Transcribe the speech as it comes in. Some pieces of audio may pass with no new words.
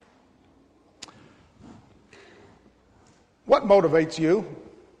What motivates you?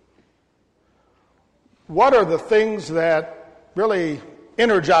 What are the things that really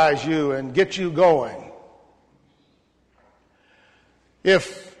energize you and get you going?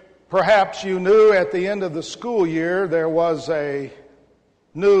 If perhaps you knew at the end of the school year there was a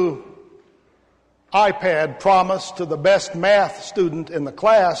new iPad promised to the best math student in the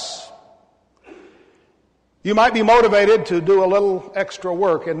class, you might be motivated to do a little extra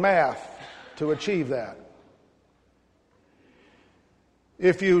work in math to achieve that.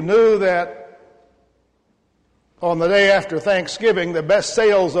 If you knew that on the day after Thanksgiving, the best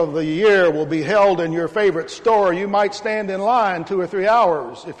sales of the year will be held in your favorite store, you might stand in line 2 or 3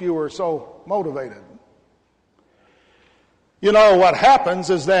 hours if you were so motivated. You know, what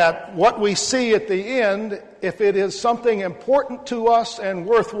happens is that what we see at the end, if it is something important to us and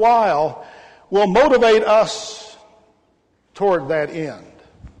worthwhile, will motivate us toward that end.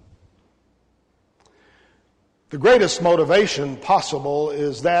 The greatest motivation possible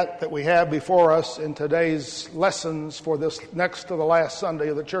is that we have before us in today's lessons for this next to the last Sunday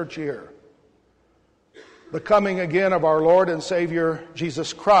of the church year. The coming again of our Lord and Savior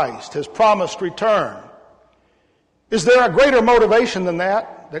Jesus Christ, His promised return. Is there a greater motivation than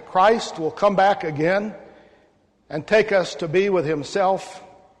that Christ will come back again and take us to be with Himself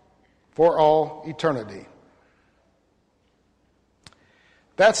for all eternity?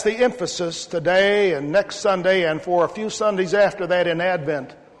 That's the emphasis today and next Sunday and for a few Sundays after that in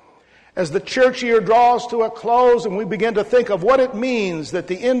Advent. As the church year draws to a close and we begin to think of what it means that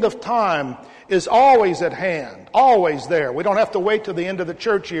the end of time is always at hand, always there. We don't have to wait till the end of the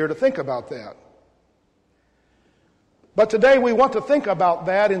church year to think about that. But today we want to think about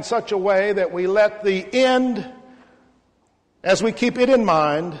that in such a way that we let the end, as we keep it in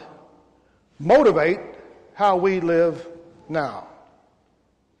mind, motivate how we live now.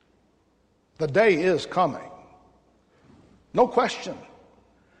 The day is coming. No question.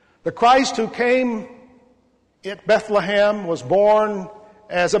 The Christ who came at Bethlehem was born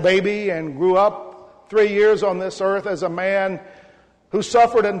as a baby and grew up 3 years on this earth as a man who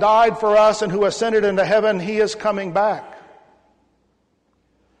suffered and died for us and who ascended into heaven. He is coming back.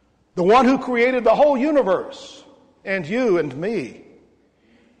 The one who created the whole universe and you and me.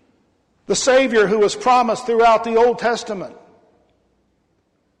 The Savior who was promised throughout the Old Testament.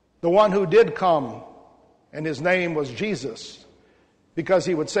 The one who did come, and His name was Jesus, because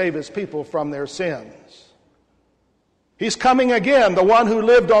He would save His people from their sins. He's coming again, the one who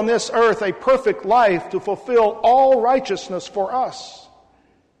lived on this earth a perfect life to fulfill all righteousness for us.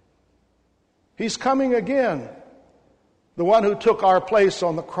 He's coming again, the one who took our place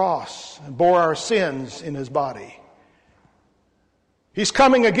on the cross and bore our sins in His body. He's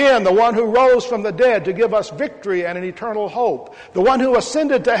coming again, the one who rose from the dead to give us victory and an eternal hope. The one who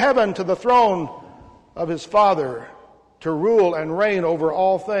ascended to heaven to the throne of His Father to rule and reign over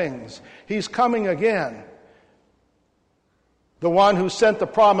all things. He's coming again. The one who sent the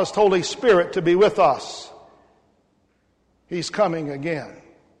promised Holy Spirit to be with us. He's coming again.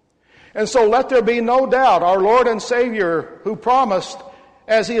 And so let there be no doubt, our Lord and Savior who promised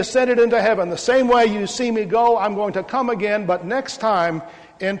as He ascended into heaven, the same way you see me go, I'm going to come again, but next time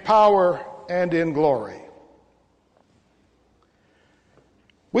in power and in glory.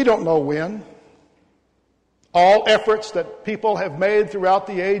 We don't know when. All efforts that people have made throughout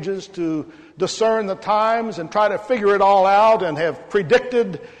the ages to discern the times and try to figure it all out and have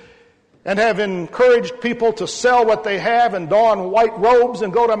predicted and have encouraged people to sell what they have and don white robes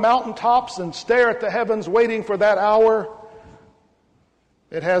and go to mountaintops and stare at the heavens waiting for that hour.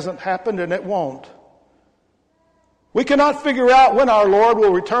 It hasn't happened and it won't. We cannot figure out when our Lord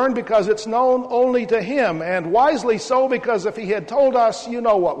will return because it's known only to Him, and wisely so, because if He had told us, you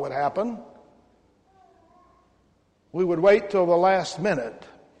know what would happen. We would wait till the last minute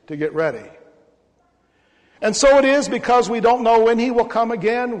to get ready. And so it is, because we don't know when He will come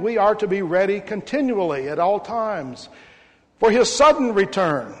again, we are to be ready continually at all times for His sudden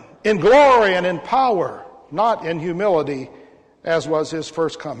return in glory and in power, not in humility, as was His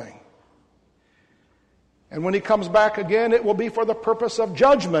first coming. And when He comes back again, it will be for the purpose of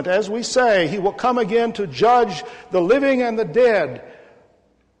judgment. As we say, He will come again to judge the living and the dead.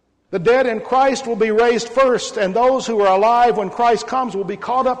 The dead in Christ will be raised first, and those who are alive when Christ comes will be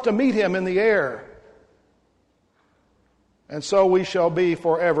caught up to meet Him in the air. And so we shall be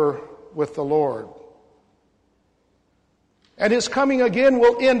forever with the Lord. And His coming again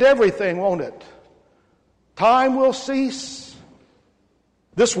will end everything, won't it? Time will cease.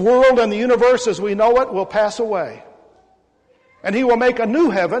 This world and the universe as we know it will pass away. And He will make a new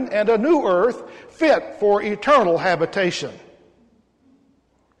heaven and a new earth fit for eternal habitation.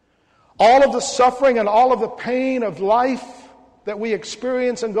 All of the suffering and all of the pain of life that we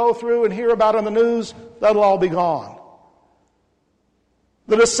experience and go through and hear about in the news, that'll all be gone.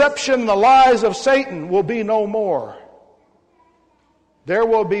 The deception and the lies of Satan will be no more. There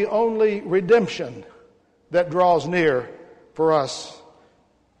will be only redemption that draws near for us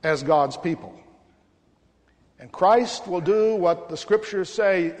as God's people. And Christ will do what the Scriptures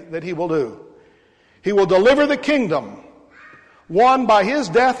say that He will do. He will deliver the kingdom, won by His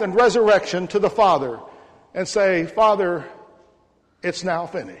death and resurrection, to the Father and say, Father, it's now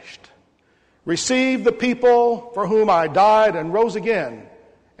finished. Receive the people for whom I died and rose again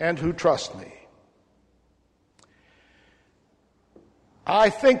and who trust me.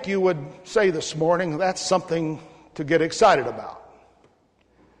 I think you would say this morning that's something to get excited about.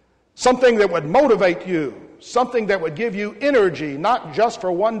 Something that would motivate you. Something that would give you energy, not just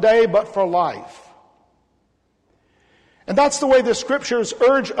for one day, but for life. And that's the way the Scriptures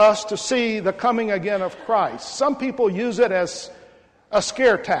urge us to see the coming again of Christ. Some people use it as a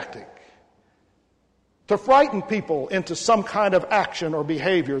scare tactic, to frighten people into some kind of action or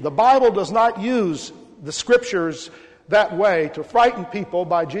behavior. The Bible does not use the Scriptures that way, to frighten people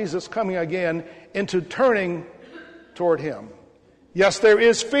by Jesus coming again into turning toward Him. Yes, there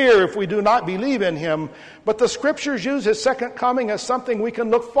is fear if we do not believe in Him, but the Scriptures use His second coming as something we can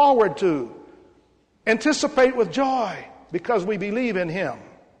look forward to, anticipate with joy, because we believe in Him.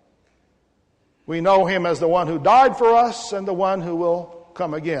 We know Him as the one who died for us and the one who will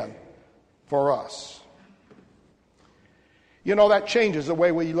come again for us. You know, that changes the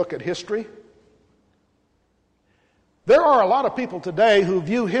way we look at history. There are a lot of people today who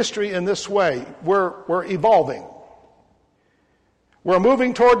view history in this way. We're evolving. We're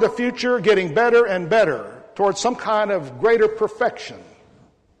moving toward the future, getting better and better, towards some kind of greater perfection.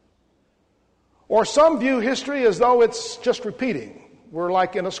 Or some view history as though it's just repeating. We're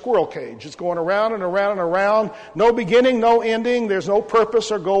like in a squirrel cage. It's going around and around and around. No beginning, no ending. There's no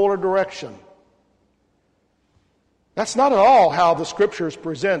purpose or goal or direction. That's not at all how the Scriptures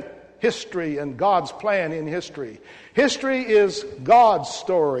present history and God's plan in history. History is God's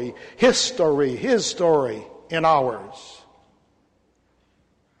story, His story in ours.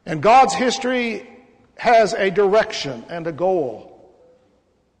 And God's history has a direction and a goal.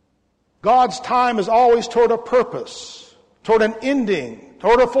 God's time is always toward a purpose, toward an ending,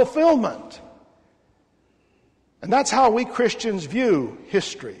 toward a fulfillment. And that's how we Christians view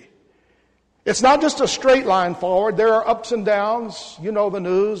history. It's not just a straight line forward. There are ups and downs. You know the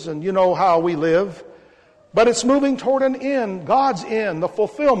news and you know how we live. But it's moving toward an end, God's end, the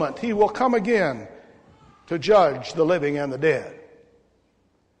fulfillment. He will come again to judge the living and the dead.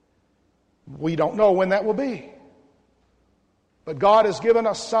 We don't know when that will be. But God has given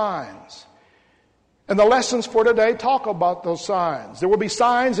us signs. And the lessons for today talk about those signs. There will be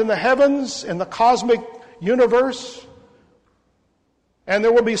signs in the heavens, in the cosmic universe. And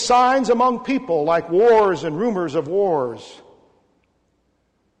there will be signs among people like wars and rumors of wars.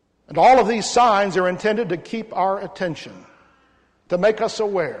 And all of these signs are intended to keep our attention, to make us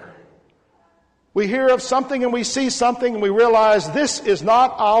aware. We hear of something and we see something and we realize this is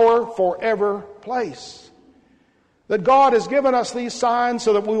not our forever place. That God has given us these signs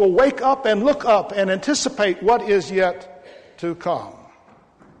so that we will wake up and look up and anticipate what is yet to come.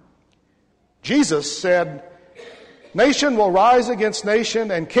 Jesus said, "Nation will rise against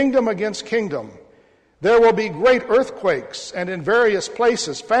nation and kingdom against kingdom. There will be great earthquakes and in various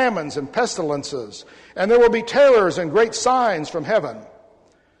places famines and pestilences, and there will be terrors and great signs from heaven.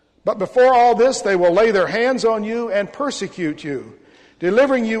 But before all this, they will lay their hands on you and persecute you,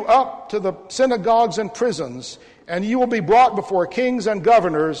 delivering you up to the synagogues and prisons, and you will be brought before kings and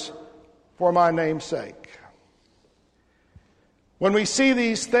governors for my name's sake." When we see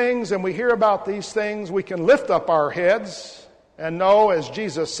these things and we hear about these things, we can lift up our heads and know, as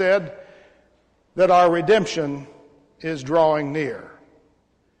Jesus said, that our redemption is drawing near.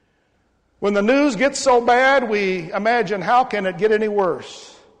 When the news gets so bad, we imagine, how can it get any worse?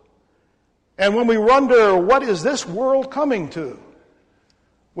 And when we wonder, what is this world coming to?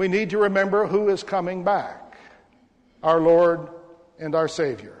 We need to remember who is coming back, our Lord and our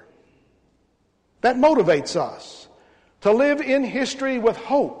Savior. That motivates us to live in history with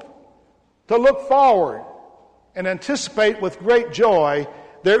hope, to look forward and anticipate with great joy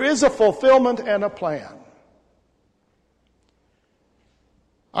there is a fulfillment and a plan.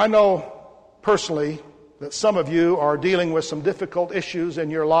 I know personally that some of you are dealing with some difficult issues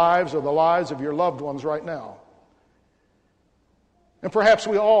in your lives or the lives of your loved ones right now. And perhaps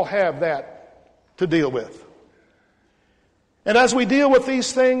we all have that to deal with. And as we deal with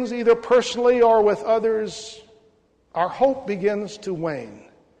these things, either personally or with others, our hope begins to wane.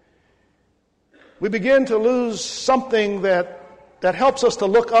 We begin to lose something that that helps us to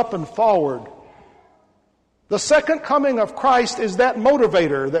look up and forward. The second coming of Christ is that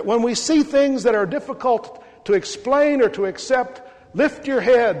motivator that when we see things that are difficult to explain or to accept, lift your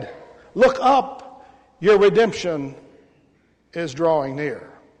head, look up, your redemption is drawing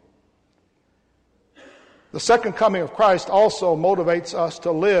near. The second coming of Christ also motivates us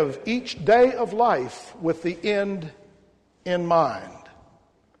to live each day of life with the end in mind.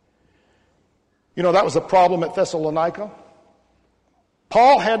 You know, that was the problem at Thessalonica.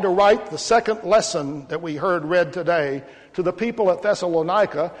 Paul had to write the second lesson that we heard read today to the people at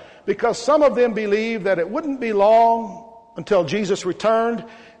Thessalonica because some of them believed that it wouldn't be long until Jesus returned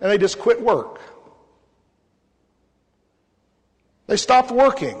and they just quit work. They stopped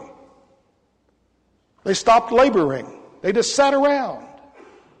working. They stopped laboring. They just sat around.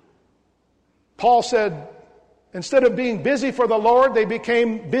 Paul said, instead of being busy for the Lord, they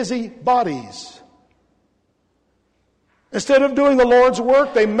became busy bodies. Instead of doing the Lord's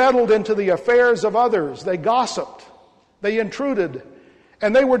work, they meddled into the affairs of others. They gossiped. They intruded.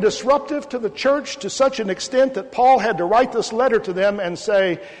 And they were disruptive to the church to such an extent that Paul had to write this letter to them and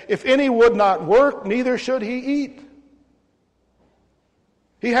say, if any would not work, neither should he eat.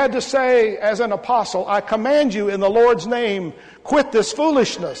 He had to say, as an apostle, I command you in the Lord's name, quit this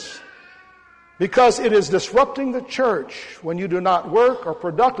foolishness, because it is disrupting the church when you do not work or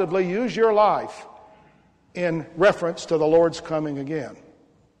productively use your life in reference to the Lord's coming again.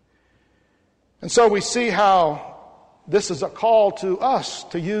 And so we see how this is a call to us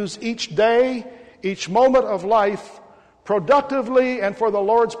to use each day, each moment of life productively and for the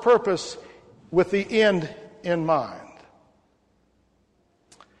Lord's purpose with the end in mind.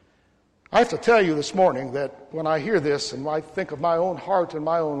 I have to tell you this morning that when I hear this and I think of my own heart and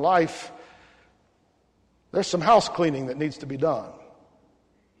my own life, there's some house cleaning that needs to be done.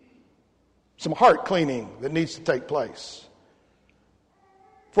 Some heart cleaning that needs to take place.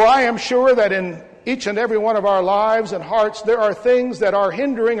 For I am sure that in each and every one of our lives and hearts, there are things that are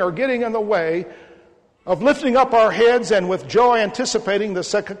hindering or getting in the way of lifting up our heads and with joy anticipating the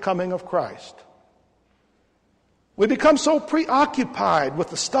second coming of Christ. We become so preoccupied with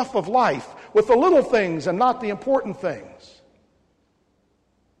the stuff of life, with the little things and not the important things.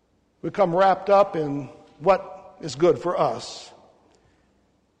 We become wrapped up in what is good for us.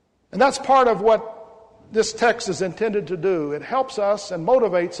 And that's part of what this text is intended to do. It helps us and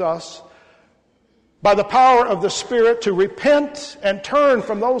motivates us by the power of the Spirit to repent and turn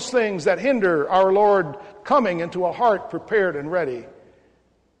from those things that hinder our Lord coming into a heart prepared and ready,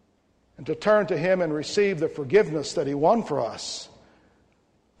 and to turn to Him and receive the forgiveness that He won for us,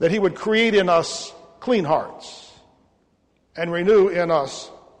 that He would create in us clean hearts and renew in us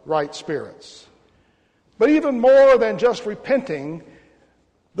right spirits. But even more than just repenting,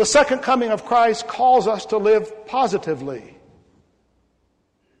 the second coming of Christ calls us to live positively.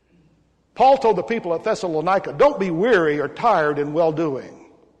 Paul told the people at Thessalonica, don't be weary or tired in well-doing.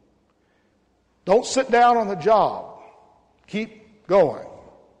 Don't sit down on the job. Keep going.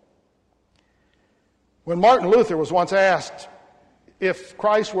 When Martin Luther was once asked, if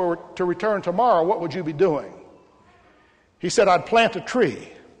Christ were to return tomorrow, what would you be doing? He said, I'd plant a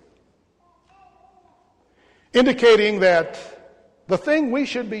tree. Indicating that the thing we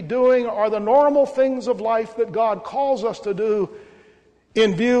should be doing are the normal things of life that God calls us to do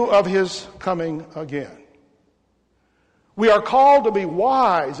in view of His coming again. We are called to be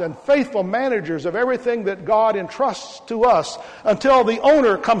wise and faithful managers of everything that God entrusts to us until the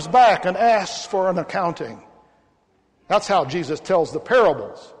owner comes back and asks for an accounting. That's how Jesus tells the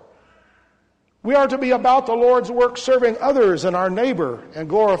parables. We are to be about the Lord's work, serving others and our neighbor and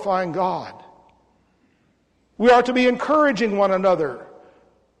glorifying God. We are to be encouraging one another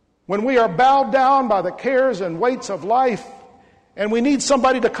when we are bowed down by the cares and weights of life and we need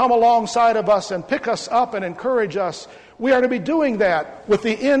somebody to come alongside of us and pick us up and encourage us. We are to be doing that with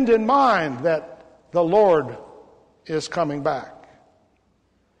the end in mind that the Lord is coming back.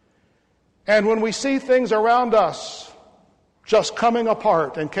 And when we see things around us just coming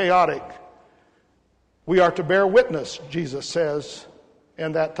apart and chaotic, we are to bear witness, Jesus says,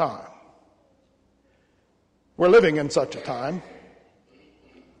 in that time. We're living in such a time.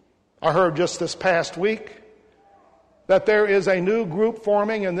 I heard just this past week that there is a new group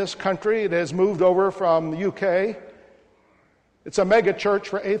forming in this country. It has moved over from the UK. It's a mega church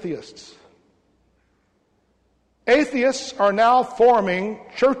for atheists. Atheists are now forming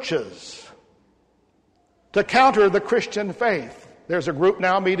churches to counter the Christian faith. There's a group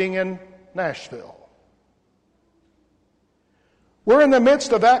now meeting in Nashville. We're in the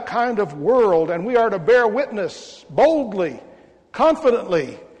midst of that kind of world, and we are to bear witness boldly,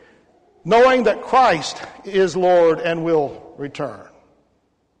 confidently, knowing that Christ is Lord and will return.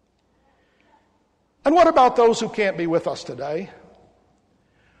 And what about those who can't be with us today?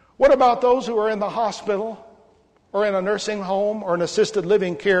 What about those who are in the hospital or in a nursing home or an assisted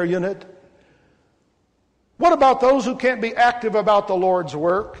living care unit? What about those who can't be active about the Lord's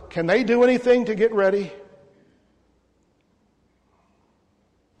work? Can they do anything to get ready?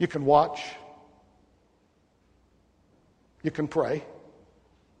 You can watch. You can pray.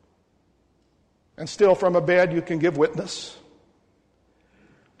 And still from a bed you can give witness.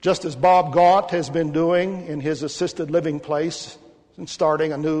 Just as Bob Gaunt has been doing in his assisted living place and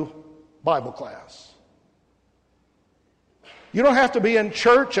starting a new Bible class. You don't have to be in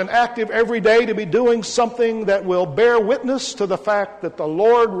church and active every day to be doing something that will bear witness to the fact that the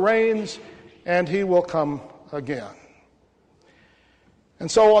Lord reigns and He will come again. And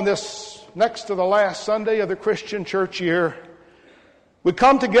so on this next to the last Sunday of the Christian church year, we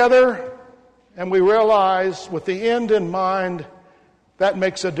come together and we realize with the end in mind, that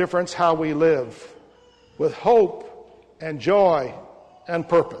makes a difference how we live, with hope and joy and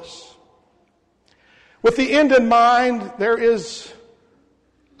purpose. With the end in mind, there is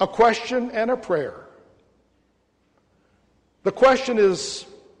a question and a prayer. The question is,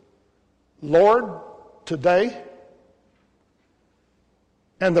 Lord, today?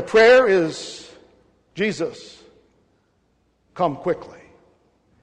 And the prayer is, Jesus, come quickly.